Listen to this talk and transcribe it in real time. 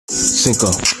Sicko.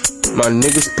 My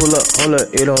niggas pull up, hold up,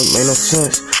 it don't make no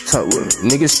sense. Talk with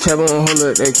me. Niggas cap on, hold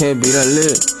up, they can't be that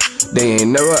lit. They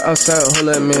ain't never outside, hold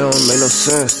up, man, don't make no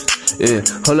sense. Yeah,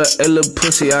 hold up, a little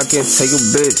pussy, I can take a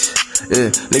bitch.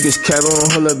 Yeah, niggas cap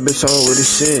on, hold up, bitch, I'm with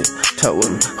this shit. Talk with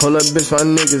me. Hold up, bitch, my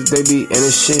niggas, they be in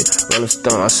this shit. Roll a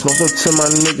stone, I smoke up to my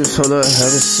niggas, hold up,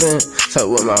 heaven sent. Talk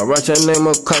with me, I write your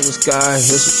name up, cause the sky,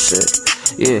 hear some shit.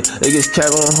 Yeah, niggas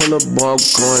cap on, hold up, ball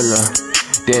going up.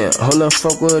 Damn, hold up,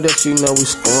 fuck with us, you know we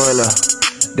scoring up.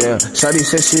 Damn, shawty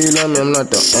said she love me, I'm not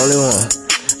the only one.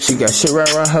 She got shit right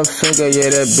around her finger, yeah,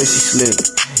 that bitch she slick.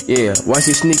 Yeah, watch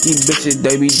these sneaky bitches,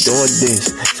 they be doing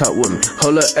this. Talk with me,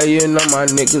 hold up, hey, you know my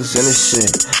niggas in this shit.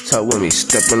 Talk with me,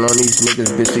 stepping on these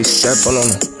niggas, bitch, we stepping on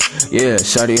them. Yeah,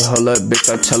 shawty, hold up, bitch,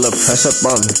 I tell her press up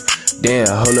on me. Damn,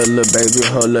 hold up, little baby,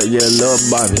 hold up, yeah, little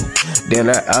Bobby. Damn,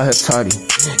 I out here toddy.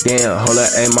 Damn, hold up,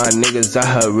 hey, my niggas out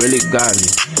here really got me.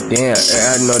 Damn,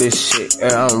 I know this shit,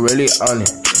 and I'm really on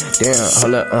it. Damn,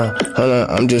 hold up,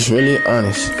 I'm just really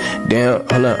honest. Damn,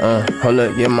 hold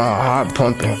up, yeah, my heart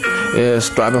pumping. Yeah,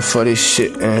 striving for this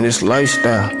shit and this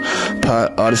lifestyle.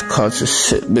 Pot all this culture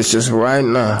shit, bitches right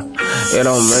now. It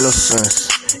don't make no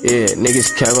sense. Yeah,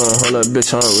 niggas cap on, hold up,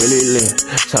 bitch, I'm really lit.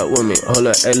 Talk with me, hold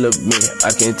up, hey, look me,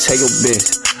 I can take a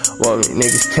bitch. Want me,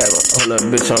 niggas cap on, hold up,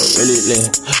 bitch, I'm really lit.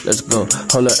 Let's go,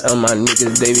 hold up, and my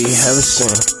niggas, they be having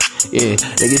sin. Yeah,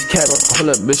 niggas cap on, hold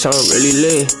up, bitch, I'm really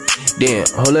lit. Damn,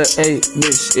 hold up, hey,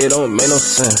 bitch, it don't make no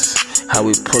sense. How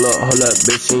we pull up, hold up,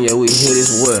 bitch, and yeah, we hit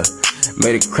this wood.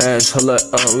 Made it crash, hold up,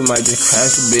 we might just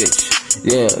crash a bitch.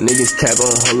 Yeah, niggas cap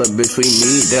on, hold up, bitch, we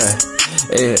need that.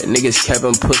 Yeah, niggas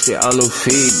capping pussy, I no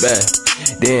feedback.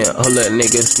 Damn, hold up,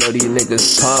 niggas know these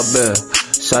niggas pop back.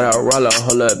 Shout out Roller,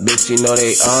 hold up, bitch, you know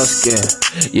they all scared.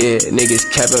 Yeah,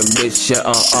 niggas capping, bitch, yeah,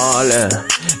 I'm all in.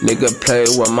 Nigga play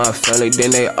with my family,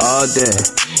 then they all dead.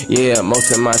 Yeah,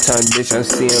 most of my time, bitch, I'm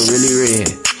seeing really red.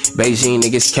 Beijing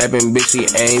niggas capping, bitch, we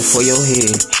aim for your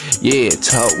head. Yeah,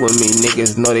 talk with me,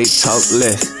 niggas know they talk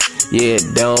less. Yeah,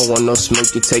 they don't want no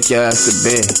smoke, you take your ass to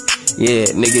bed. Yeah,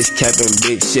 niggas capping,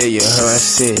 bitch, yeah, you heard I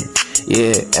said.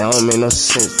 Yeah, it don't make no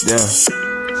sense, damn.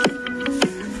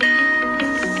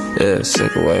 Yeah,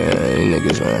 sick away, man, you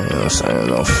niggas, man, you know what I'm saying,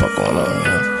 no fuck on, man.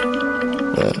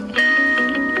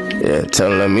 Yeah, tell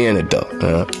them let me in the door,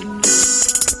 man.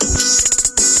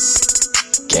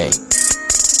 Gang.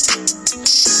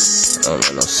 Don't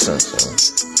make no sense, man.